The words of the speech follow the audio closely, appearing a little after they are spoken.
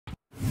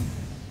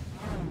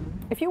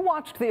If you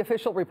watched the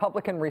official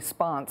Republican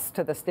response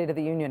to the State of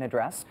the Union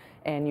address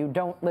and you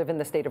don't live in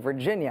the state of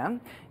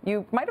Virginia,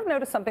 you might have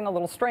noticed something a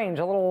little strange,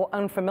 a little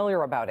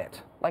unfamiliar about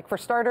it. Like, for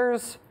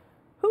starters,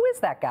 who is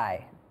that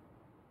guy?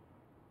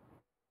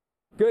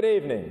 Good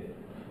evening.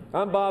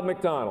 I'm Bob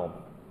McDonnell.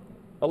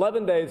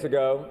 11 days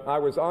ago, I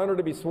was honored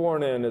to be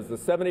sworn in as the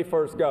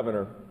 71st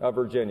governor of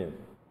Virginia.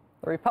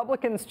 The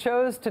Republicans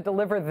chose to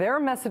deliver their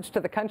message to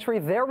the country,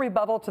 their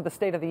rebuttal to the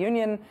State of the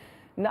Union,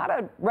 not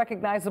a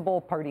recognizable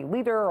party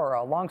leader or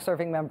a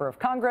long-serving member of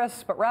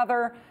Congress, but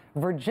rather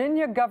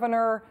Virginia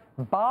Governor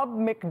Bob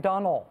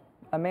McDonnell,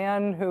 a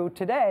man who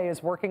today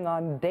is working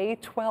on day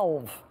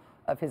 12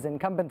 of his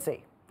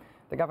incumbency.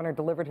 The governor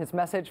delivered his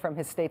message from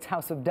his state's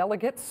House of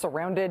Delegates,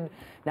 surrounded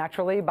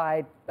naturally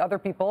by other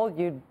people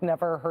you'd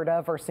never heard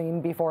of or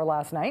seen before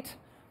last night.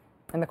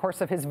 In the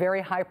course of his very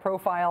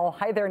high-profile,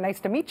 hi there, nice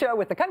to meet you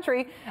with the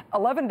country,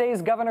 11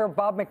 Days Governor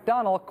Bob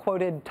McDonnell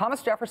quoted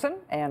Thomas Jefferson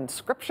and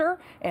Scripture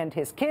and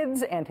his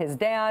kids and his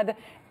dad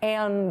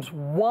and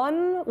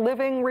one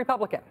living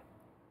Republican.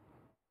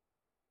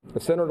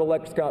 As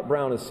Senator-elect Scott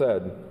Brown has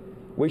said,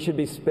 we should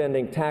be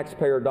spending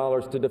taxpayer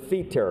dollars to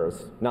defeat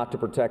terrorists, not to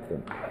protect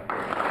them.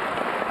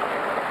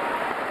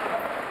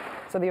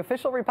 So the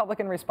official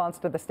Republican response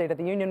to the State of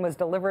the Union was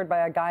delivered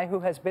by a guy who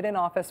has been in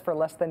office for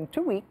less than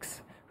 2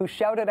 weeks, who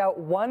shouted out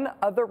one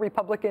other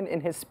Republican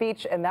in his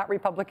speech, and that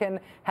Republican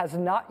has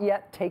not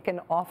yet taken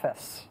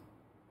office.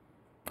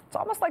 It's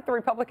almost like the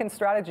Republican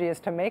strategy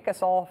is to make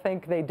us all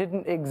think they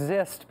didn't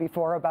exist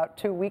before about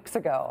 2 weeks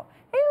ago.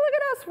 Hey, look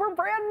at us, we're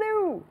brand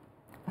new.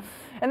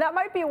 And that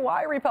might be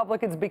why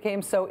Republicans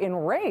became so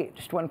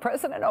enraged when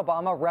President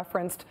Obama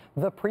referenced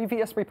the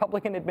previous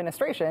Republican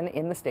administration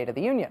in the State of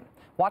the Union.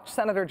 Watch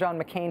Senator John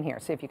McCain here.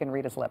 See if you can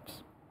read his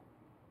lips.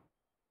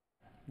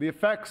 The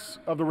effects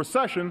of the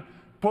recession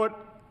put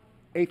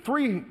a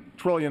 $3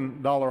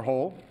 trillion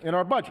hole in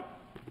our budget.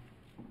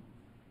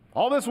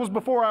 All this was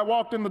before I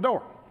walked in the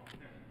door.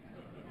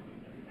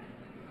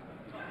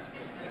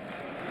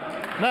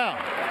 Now,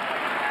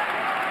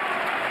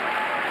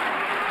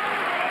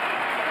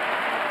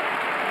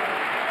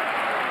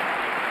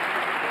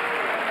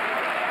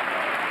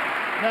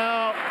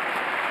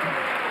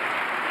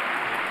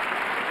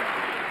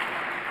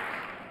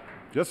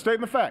 just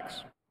stating the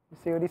facts. You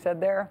see what he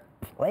said there?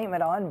 Blame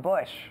it on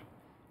Bush.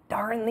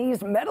 Darn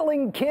these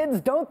meddling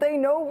kids, don't they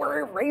know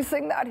we're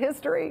erasing that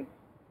history?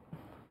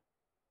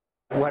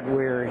 What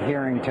we're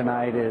hearing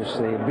tonight is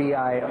the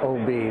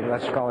BIOB,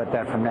 let's call it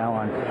that from now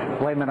on.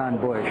 Blame it on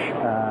Bush.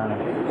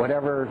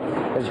 Whatever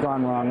has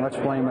gone wrong, let's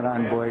blame it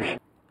on Bush.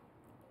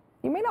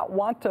 You may not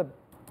want to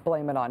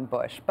blame it on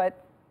Bush,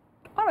 but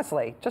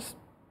honestly,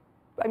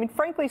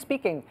 frankly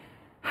speaking,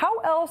 how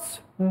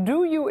else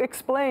do you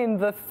explain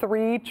the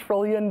 $3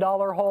 trillion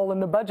hole in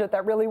the budget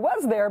that really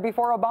was there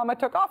before Obama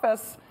took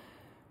office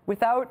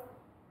without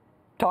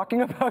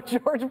talking about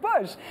George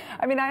Bush?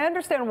 I mean, I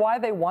understand why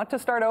they want to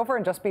start over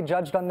and just be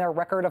judged on their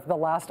record of the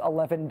last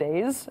 11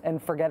 days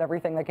and forget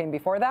everything that came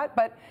before that,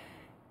 but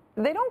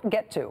they don't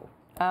get to.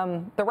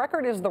 The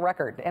record is the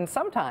record, and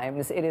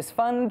sometimes it is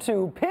fun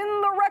to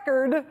pin the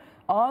record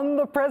on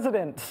the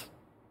president.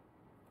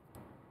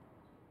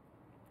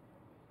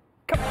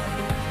 Come on.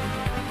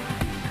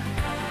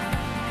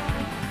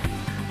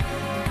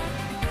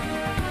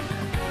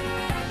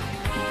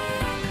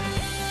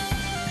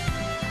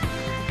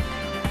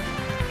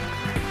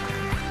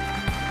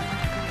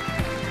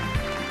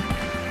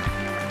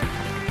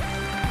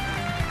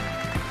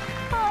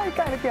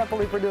 I can't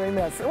believe we're doing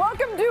this.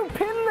 Welcome to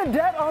Pin the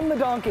Debt on the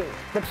Donkey.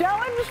 The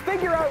challenge,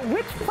 figure out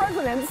which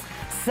presidents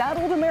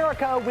saddled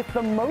America with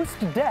the most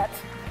debt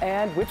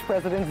and which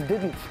presidents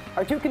didn't.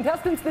 Our two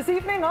contestants this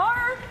evening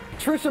are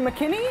Tricia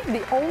McKinney,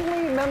 the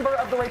only member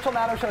of the Rachel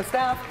Maddow Show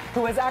staff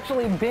who has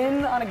actually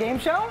been on a game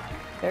show.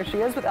 There she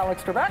is with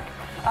Alex Trebek.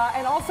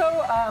 And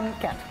also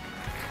Kent.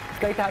 It's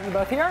great to have you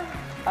both here.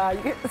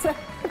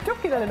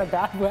 Don't mean that in a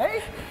bad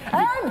way.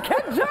 And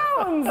Kent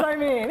Jones, I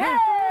mean. Hey!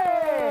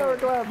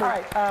 All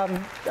right,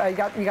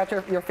 you got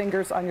your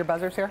fingers on your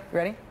buzzers here?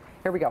 Ready?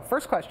 Here we go.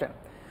 First question.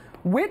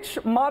 Which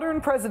modern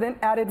president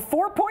added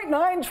 $4.9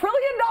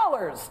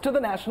 trillion to the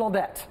national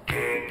debt?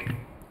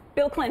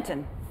 Bill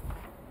Clinton.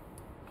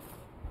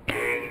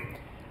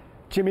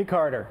 Jimmy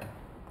Carter.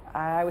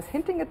 I was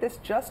hinting at this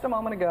just a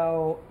moment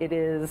ago. It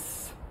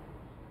is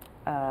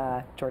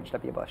George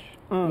W. Bush.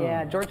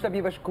 Yeah, George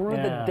W. Bush grew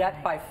the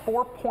debt by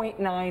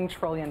 $4.9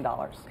 trillion.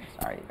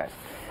 Sorry, you guys.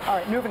 All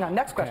right, moving on.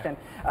 Next question.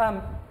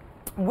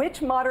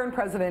 Which modern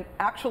president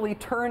actually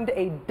turned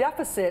a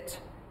deficit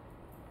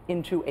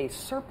into a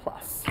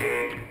surplus?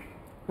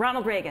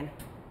 Ronald Reagan.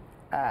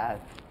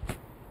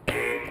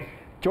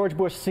 George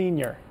Bush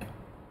Sr.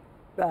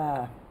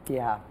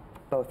 Yeah,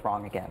 both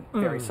wrong again.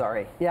 Very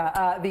sorry.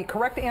 Yeah, the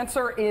correct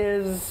answer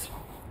is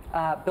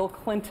Bill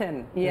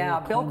Clinton. Yeah,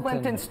 Bill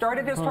Clinton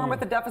started his term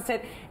with a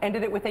deficit,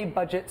 ended it with a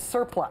budget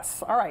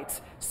surplus. All right,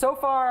 so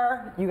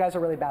far, you guys are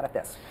really bad at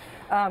this.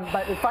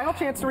 But the final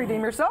chance to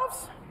redeem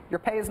yourselves. Your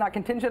pay is not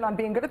contingent on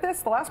being good at this.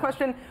 The last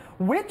question,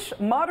 which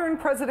modern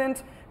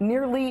president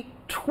nearly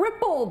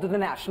tripled the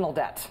national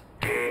debt?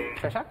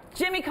 Trisha?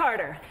 Jimmy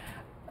Carter.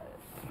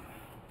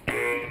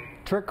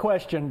 Trick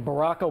question,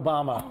 Barack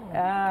Obama.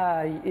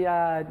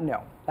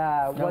 No.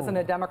 Wasn't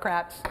a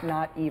Democrat,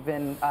 not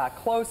even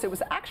close. It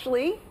was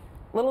actually,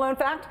 little known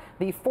fact,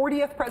 the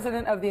 40th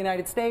president of the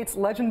United States,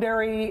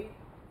 legendary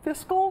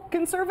fiscal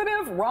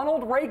conservative,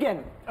 Ronald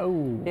Reagan.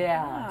 Oh.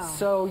 Yeah. Wow.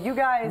 So you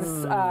guys,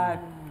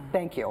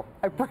 thank you.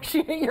 I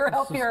appreciate your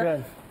help here.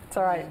 Good. It's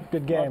all right.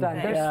 Good game. Well done.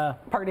 There's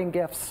parting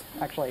gifts.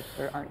 Actually,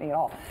 there aren't any at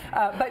all.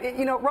 But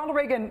you know, Ronald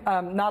Reagan,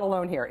 not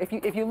alone here.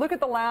 If you look at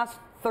the last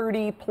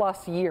 30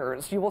 plus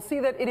years, you will see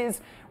that it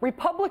is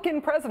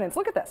Republican presidents.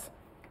 Look at this.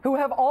 Who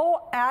have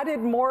all added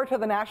more to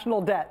the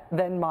national debt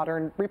than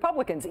modern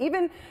Republicans.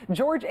 Even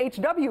George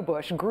H.W.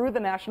 Bush grew the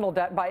national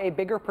debt by a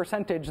bigger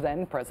percentage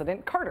than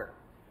President Carter.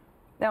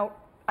 Now,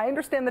 I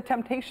understand the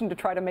temptation to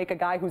try to make a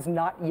guy who's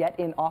not yet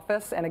in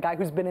office and a guy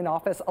who's been in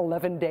office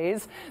 11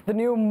 days the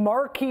new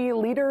marquee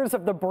leaders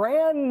of the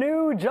brand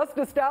new, just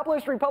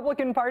established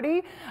Republican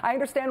Party. I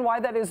understand why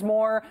that is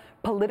more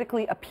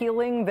politically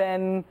appealing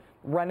than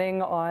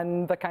running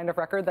on the kind of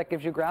record that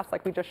gives you graphs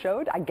like we just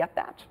showed. I get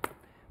that.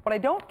 What I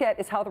don't get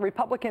is how the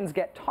Republicans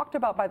get talked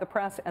about by the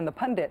press and the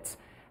pundits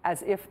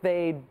as if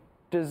they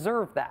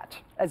deserve that,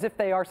 as if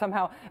they are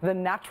somehow the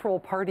natural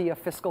party of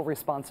fiscal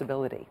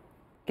responsibility,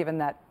 given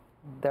that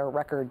their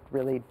record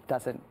really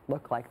doesn't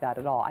look like that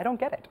at all. I don't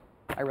get it.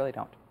 I really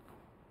don't.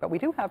 But we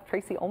do have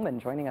Tracy Ullman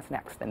joining us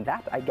next, and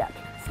that I get.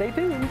 Stay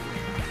tuned.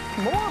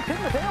 More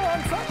Pin the Tail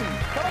on Sutton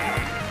coming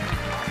up.